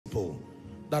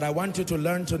that I want you to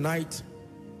learn tonight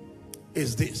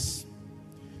is this.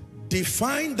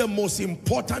 Define the most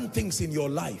important things in your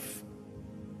life.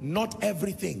 Not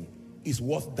everything is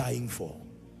worth dying for.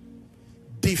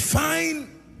 Define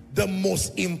the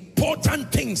most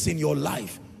important things in your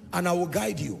life, and I will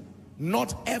guide you.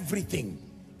 Not everything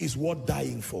is worth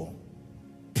dying for.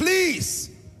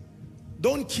 Please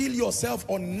don't kill yourself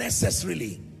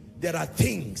unnecessarily. There are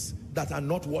things that are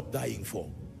not worth dying for.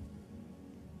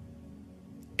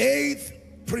 Eighth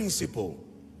principle: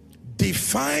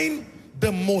 define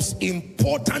the most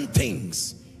important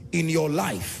things in your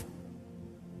life.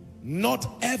 Not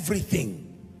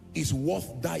everything is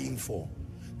worth dying for.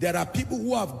 There are people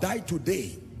who have died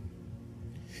today.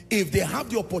 If they have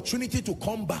the opportunity to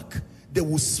come back, they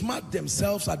will smack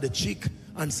themselves at the cheek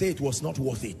and say it was not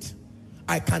worth it.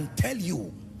 I can tell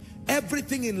you,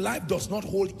 everything in life does not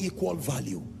hold equal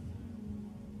value.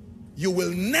 You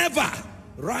will never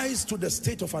rise to the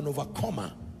state of an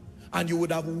overcomer, and you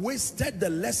would have wasted the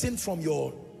lesson from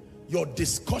your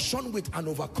discussion with an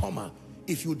overcomer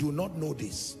if you do not know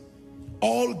this.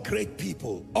 All great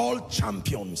people, all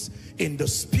champions in the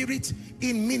spirit,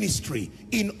 in ministry,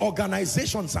 in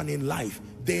organizations and in life,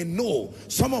 they know,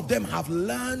 some of them have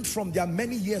learned from their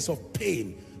many years of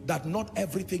pain that not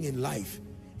everything in life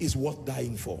is worth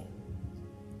dying for.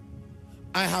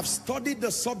 I have studied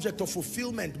the subject of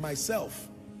fulfillment myself,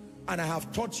 and I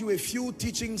have taught you a few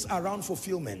teachings around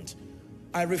fulfillment.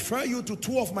 I refer you to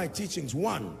two of my teachings.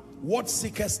 One, what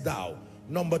seekest thou?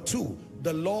 Number two,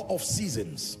 the law of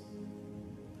seasons.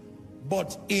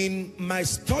 But in my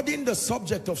studying the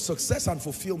subject of success and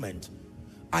fulfillment,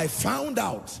 I found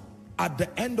out at the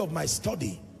end of my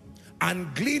study,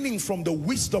 and gleaning from the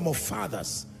wisdom of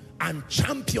fathers and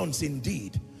champions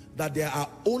indeed, that there are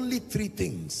only three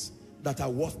things that are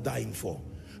worth dying for.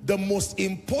 The most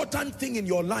important thing in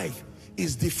your life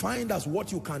is defined as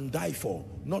what you can die for,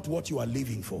 not what you are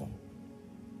living for.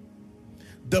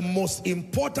 The most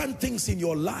important things in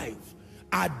your life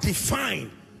are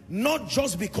defined not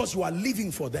just because you are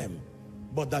living for them,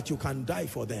 but that you can die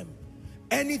for them.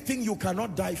 Anything you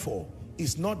cannot die for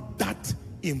is not that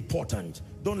important.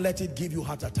 Don't let it give you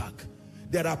heart attack.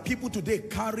 There are people today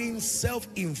carrying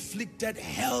self-inflicted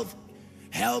health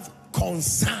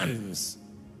concerns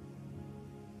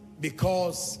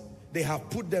because they have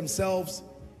put themselves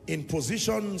in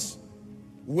positions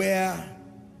where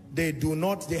they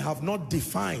have not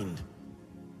defined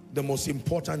the most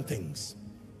important things.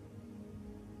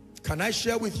 Can I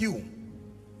share with you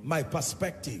my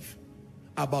perspective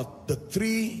about the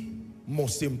three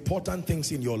most important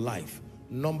things in your life?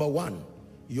 Number one,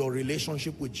 your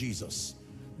relationship with Jesus.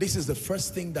 This is the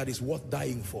first thing that is worth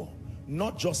dying for,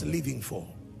 not just living for.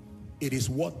 It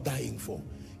is worth dying for.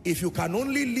 If you can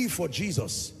only live for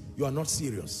Jesus, you are not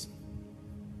serious.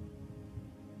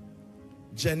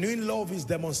 Genuine love is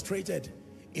demonstrated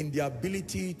in the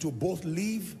ability to both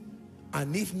live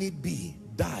and, if need be,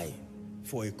 die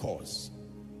for a cause.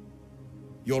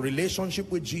 Your relationship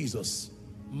with Jesus,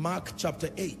 Mark chapter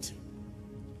 8,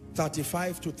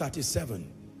 35 to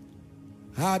 37.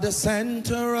 At the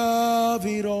center of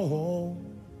it all,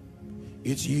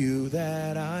 it's you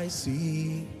that I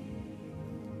see.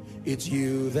 It's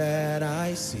you that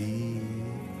I see.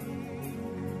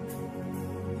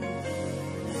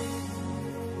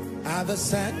 At the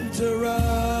center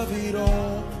of it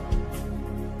all,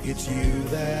 it's you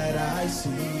that I see.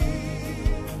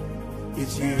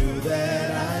 It's you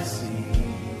that I see.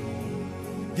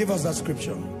 Give us that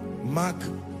scripture. Mark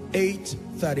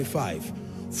 8:35.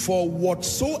 For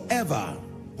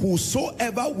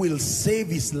whosoever will save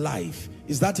his life,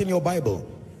 is that in your Bible?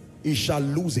 He shall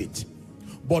lose it.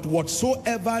 But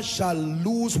whosoever shall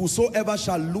lose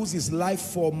his life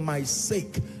for my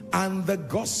sake and the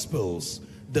gospel's,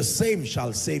 the same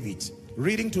shall save it.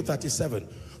 Reading to 37.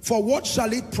 For what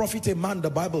shall it profit a man, the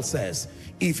Bible says,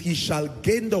 if he shall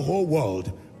gain the whole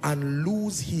world and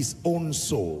lose his own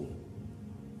soul?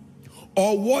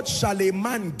 Or what shall a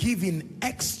man give in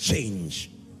exchange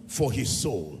for his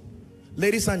soul?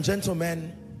 Ladies and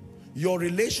gentlemen, your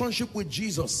relationship with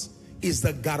Jesus is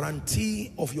the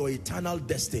guarantee of your eternal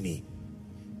destiny.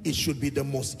 It should be the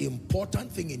most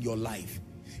important thing in your life.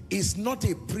 It's not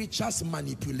a preacher's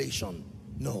manipulation.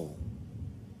 No,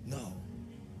 no,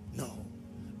 no.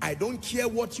 I don't care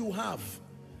what you have.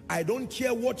 I don't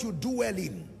care what you do well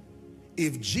in.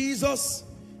 If Jesus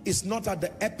is not at the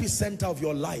epicenter of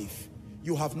your life,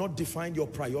 you have not defined your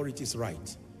priorities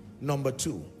right. Number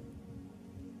two,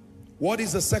 what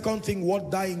is the second thing worth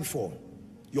dying for?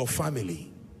 Your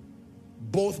family,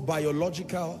 both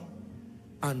biological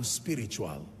and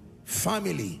spiritual.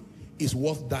 Family is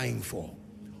worth dying for.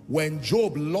 When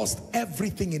Job lost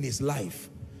everything in his life,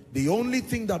 the only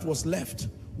thing that was left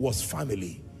was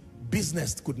family.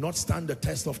 Business could not stand the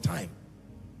test of time.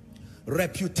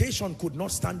 Reputation could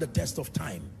not stand the test of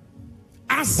time.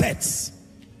 Assets,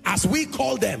 as we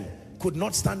call them, could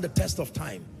not stand the test of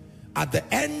time. At the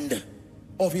end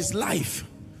of his life,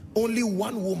 only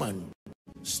one woman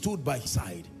stood by his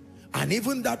side. And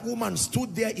even that woman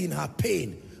stood there in her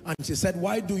pain, and she said,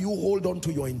 why do you hold on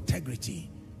to your integrity?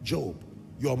 Job,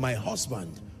 you're my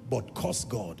husband, but curse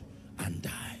God and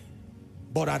die.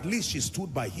 But at least she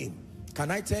stood by him.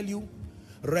 Can I tell you,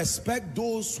 respect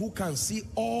those who can see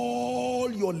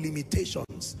all your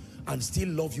limitations and still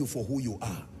love you for who you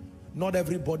are. Not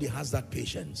everybody has that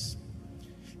patience.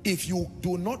 If you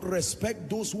do not respect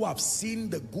those who have seen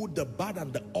the good, the bad,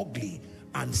 and the ugly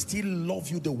and still love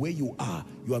you the way you are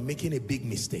making a big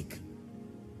mistake.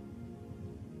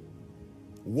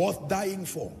 Worth dying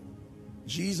for,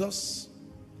 Jesus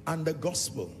and the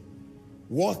gospel.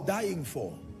 Worth dying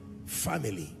for,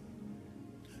 family.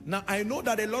 Now, I know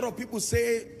that a lot of people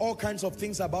say all kinds of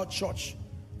things about church,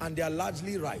 and they are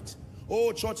largely right.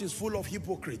 Oh, church is full of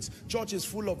hypocrites. Church is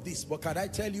full of this. But can I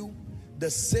tell you,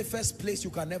 the safest place you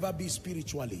can ever be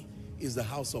spiritually is the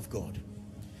house of God.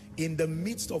 In the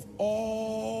midst of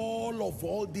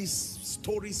all these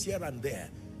stories here and there,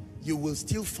 you will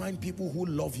still find people who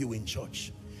love you in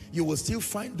church. You will still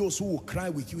find those who will cry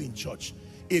with you in church.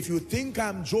 If you think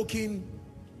I'm joking,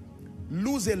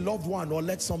 lose a loved one or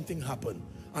let something happen.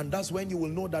 And that's when you will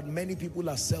know that many people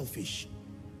are selfish.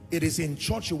 It is in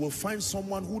church you will find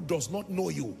someone who does not know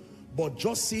you, but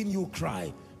just seeing you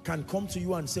cry can come to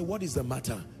you and say, what is the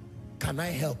matter? Can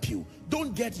I help you?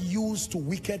 Don't get used to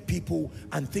wicked people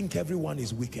and think everyone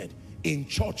is wicked. In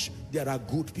church, there are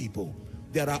good people.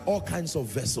 There are all kinds of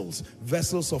vessels.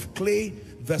 Vessels of clay,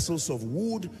 vessels of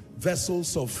wood,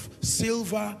 vessels of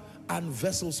silver, and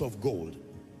vessels of gold.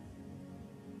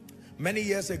 Many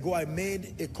years ago, I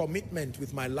made a commitment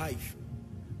with my life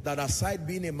that aside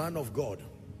being a man of God,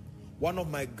 one of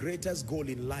my greatest goals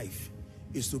in life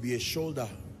is to be a shoulder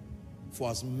for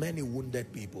as many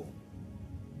wounded people.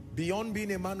 Beyond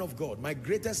being a man of God, my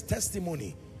greatest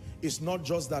testimony is not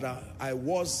just that I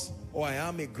was or I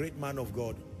am a great man of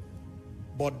God,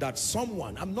 but that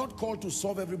someone, I'm not called to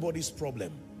solve everybody's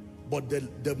problem, but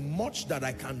the much that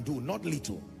I can do, not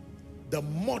little, the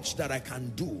much that I can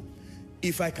do,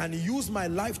 if I can use my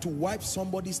life to wipe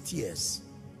somebody's tears,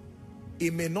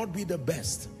 it may not be the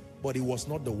best, but it was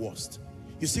not the worst.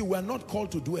 You see, we're not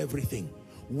called to do everything.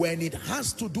 When it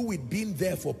has to do with being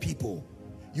there for people,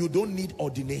 you don't need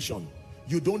ordination.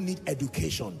 You don't need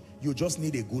education. You just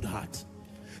need a good heart.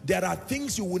 There are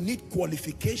things you will need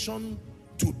qualification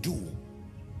to do.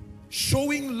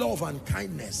 Showing love and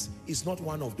kindness is not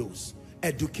one of those.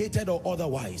 Educated or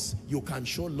otherwise, you can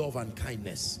show love and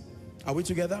kindness. Are we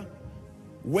together?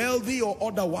 Wealthy or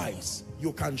otherwise,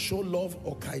 you can show love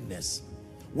or kindness.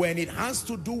 When it has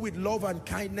to do with love and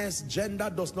kindness, gender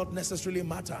does not necessarily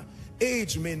matter.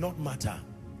 Age may not matter.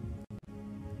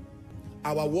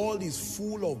 Our world is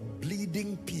full of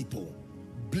bleeding people,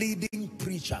 bleeding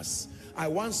preachers. I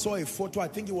once saw a photo, I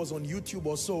think it was on YouTube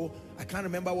or so, I can't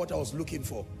remember what I was looking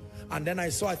for. And then I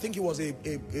saw, I think it was a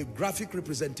graphic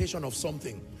representation of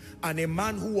something. And a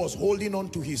man who was holding on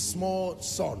to his small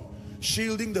son,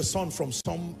 shielding the son from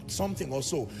something or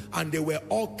so. And there were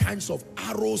all kinds of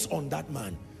arrows on that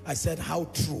man. I said, how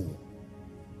true.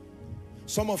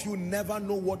 Some of you never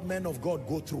know what men of God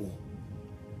go through.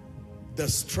 The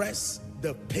stress,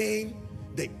 the pain,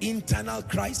 the internal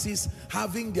crisis,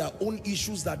 having their own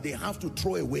issues that they have to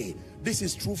throw away. This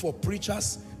is true for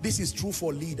preachers. This is true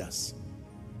for leaders.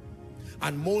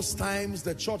 And most times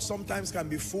the church sometimes can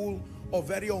be full of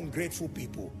very ungrateful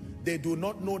people. They do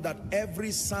not know that every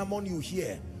sermon you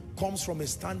hear comes from a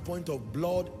standpoint of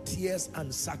blood, tears,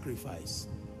 and sacrifice.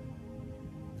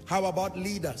 How about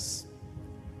leaders?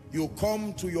 You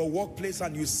come to your workplace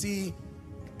and you see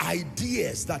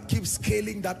ideas that keep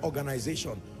scaling that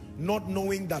organization, not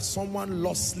knowing that someone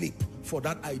lost sleep for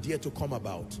that idea to come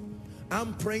about.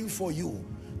 I'm praying for you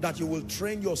that you will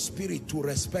train your spirit to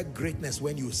respect greatness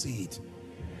when you see it.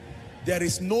 There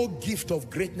is no gift of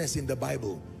greatness in the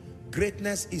Bible.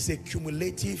 Greatness is a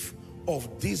cumulative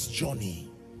of this journey.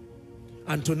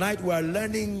 And tonight we are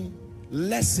learning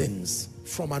lessons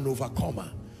from an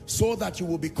overcomer so that you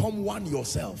will become one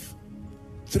yourself.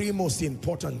 Three most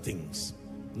important things.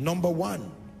 Number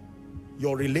one,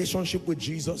 your relationship with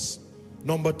Jesus.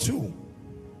 Number two,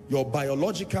 your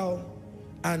biological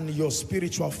and your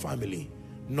spiritual family.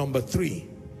 Number three,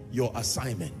 your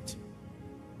assignment.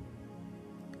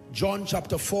 John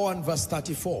chapter 4 and verse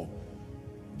 34.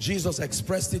 Jesus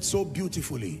expressed it so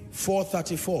beautifully.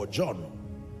 4:34, John.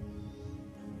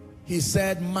 He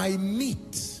said, my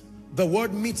meat. The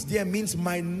word meat there means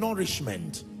my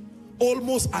nourishment.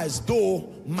 Almost as though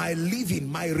my living,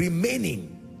 my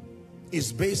remaining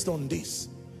is based on this.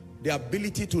 The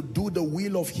ability to do the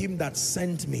will of him that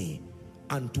sent me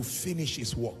and to finish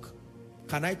his work.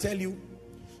 Can I tell you,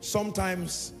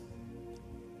 sometimes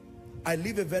I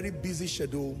live a very busy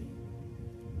schedule.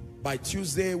 By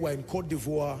Tuesday, we're in Côte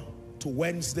d'Ivoire. To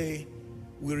Wednesday,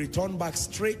 we return back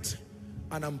straight,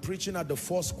 and I'm preaching at the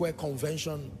Foursquare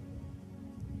Convention.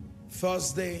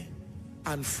 Thursday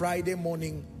and Friday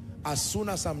morning, as soon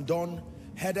as I'm done,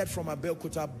 headed from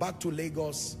Abeokuta back to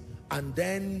Lagos, and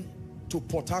then to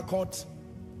Port Harcourt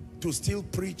to still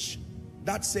preach.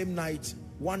 That same night,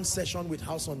 one session with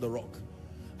House on the Rock.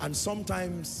 And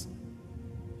sometimes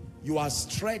you are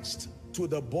stretched to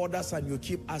the borders and you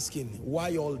keep asking,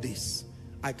 why all this?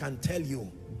 I can tell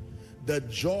you, the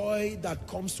joy that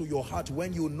comes to your heart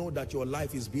when you know that your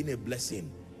life is being a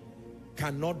blessing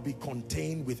cannot be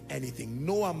contained with anything.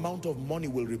 No amount of money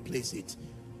will replace it.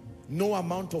 No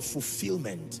amount of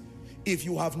fulfillment. If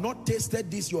you have not tasted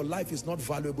this, your life is not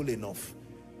valuable enough.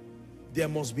 There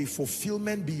must be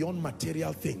fulfillment beyond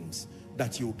material things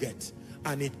that you get.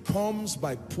 And it comes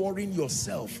by pouring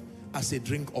yourself as a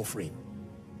drink offering.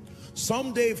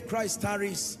 Someday, if Christ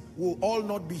tarries, we'll all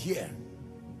not be here.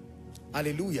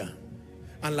 Hallelujah.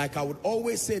 And like I would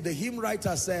always say, the hymn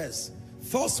writer says,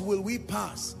 thus will we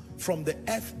pass from the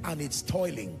earth and its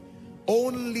toiling,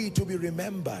 only to be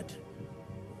remembered.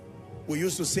 We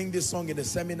used to sing this song in the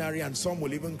seminary, and some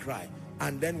will even cry.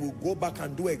 And then we'll go back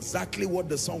and do exactly what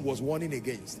the song was warning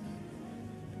against.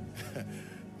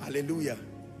 Hallelujah.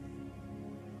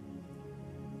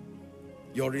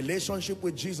 Your relationship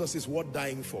with Jesus is worth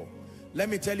dying for. Let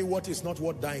me tell you what is not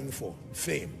worth dying for.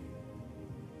 Fame,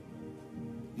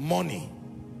 money,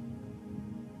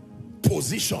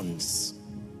 positions,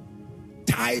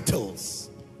 titles,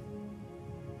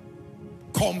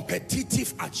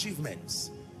 competitive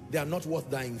achievements. They are not worth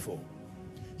dying for.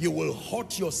 You will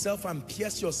hurt yourself and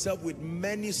pierce yourself with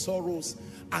many sorrows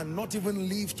and not even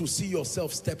live to see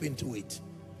yourself step into it.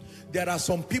 There are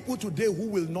some people today who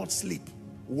will not sleep.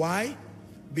 Why?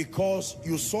 Because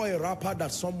you saw a wrapper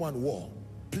that someone wore.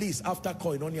 Please, after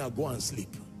Koinonia, go and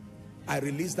sleep. I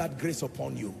release that grace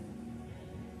upon you.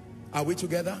 Are we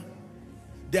together?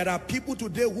 There are people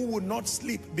today who will not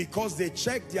sleep because they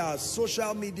checked their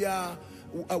social media,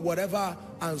 whatever,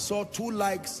 and saw 2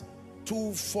 likes,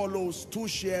 2 follows, 2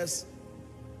 shares,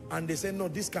 and they say, no,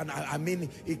 this can, I mean,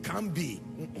 it can't be.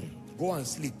 Go and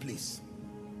sleep, please.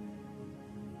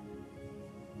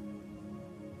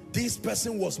 This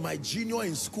person was my junior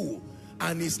in school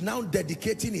and is now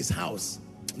dedicating his house.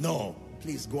 No,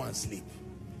 please go and sleep.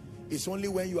 It's only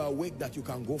when you are awake that you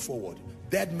can go forward.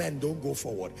 Dead men don't go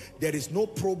forward. There is no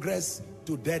progress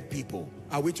to dead people.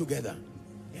 Are we together?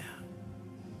 Yeah.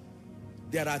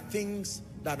 There are things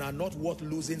that are not worth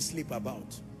losing sleep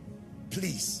about.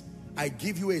 Please, I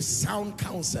give you a sound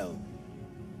counsel,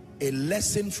 a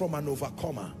lesson from an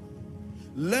overcomer.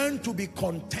 Learn to be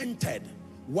contented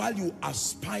while you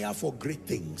aspire for great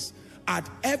things. At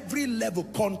every level,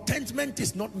 contentment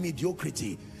is not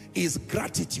mediocrity, is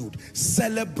gratitude.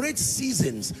 Celebrate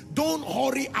seasons. Don't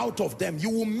hurry out of them. You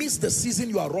will miss the season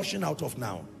you are rushing out of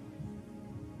now.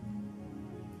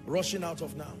 Rushing out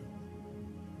of now.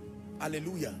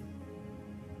 Hallelujah.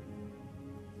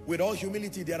 With all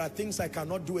humility, there are things I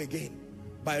cannot do again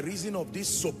by reason of this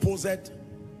supposed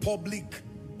public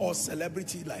or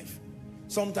celebrity life.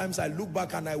 Sometimes I look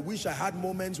back and I wish I had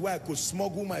moments where I could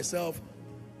smuggle myself,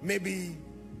 maybe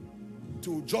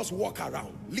to just walk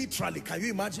around. Literally, can you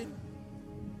imagine?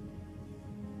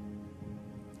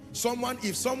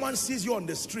 If someone sees you on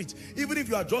the street, even if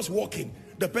you are just walking,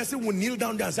 the person will kneel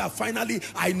down there and say, finally,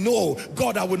 I know,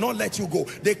 God, I will not let you go.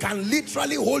 They can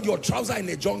literally hold your trouser in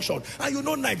a junction. And you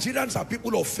know, Nigerians are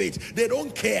people of faith. They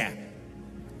don't care.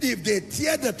 If they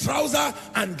tear the trouser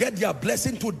and get their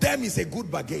blessing, to them is a good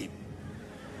bargain.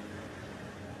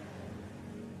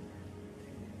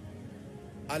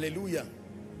 Hallelujah.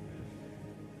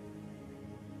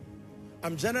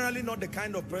 I'm generally not the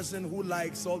kind of person who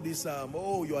likes all this,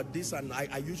 oh, you are this, and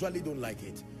I usually don't like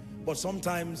it. But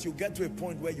sometimes you get to a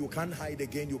point where you can't hide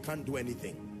again, you can't do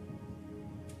anything.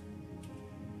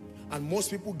 And most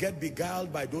people get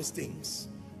beguiled by those things.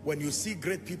 When you see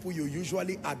great people, you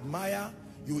usually admire,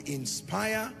 you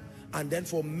inspire, and then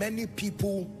for many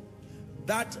people,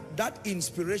 that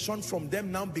inspiration from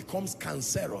them now becomes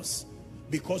cancerous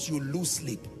because you lose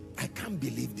sleep. I can't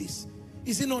believe this.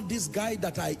 Is it not this guy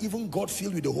that I even got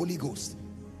filled with the Holy Ghost?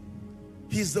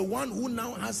 He's the one who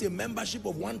now has a membership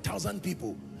of 1,000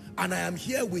 people. And I am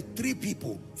here with 3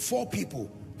 people, 4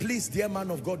 people. Please, dear man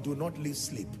of God, do not lose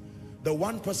sleep. The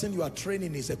one person you are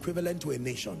training is equivalent to a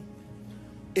nation.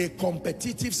 A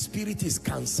competitive spirit is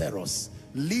cancerous.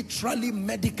 Literally,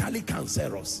 medically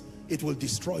cancerous. It will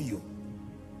destroy you.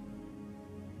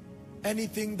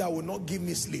 Anything that will not give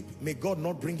me sleep, may God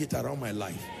not bring it around my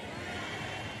life.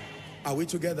 Are we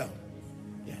together?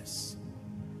 Yes.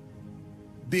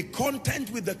 Be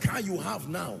content with the car you have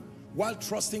now, while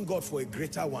trusting God for a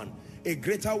greater one. A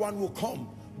greater one will come,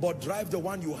 but drive the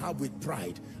one you have with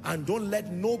pride, and don't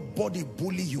let nobody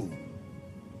bully you.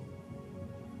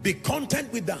 Be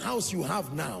content with the house you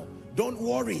have now. Don't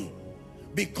worry.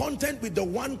 Be content with the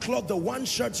one cloth, the one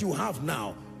shirt you have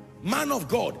now. Man of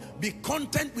God, be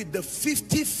content with the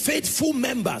 50 faithful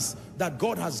members that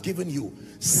God has given you.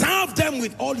 Serve them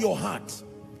with all your heart.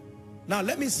 Now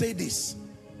let me say this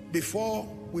before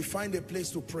we find a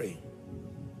place to pray.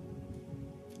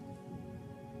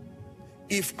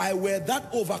 If I were that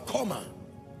overcomer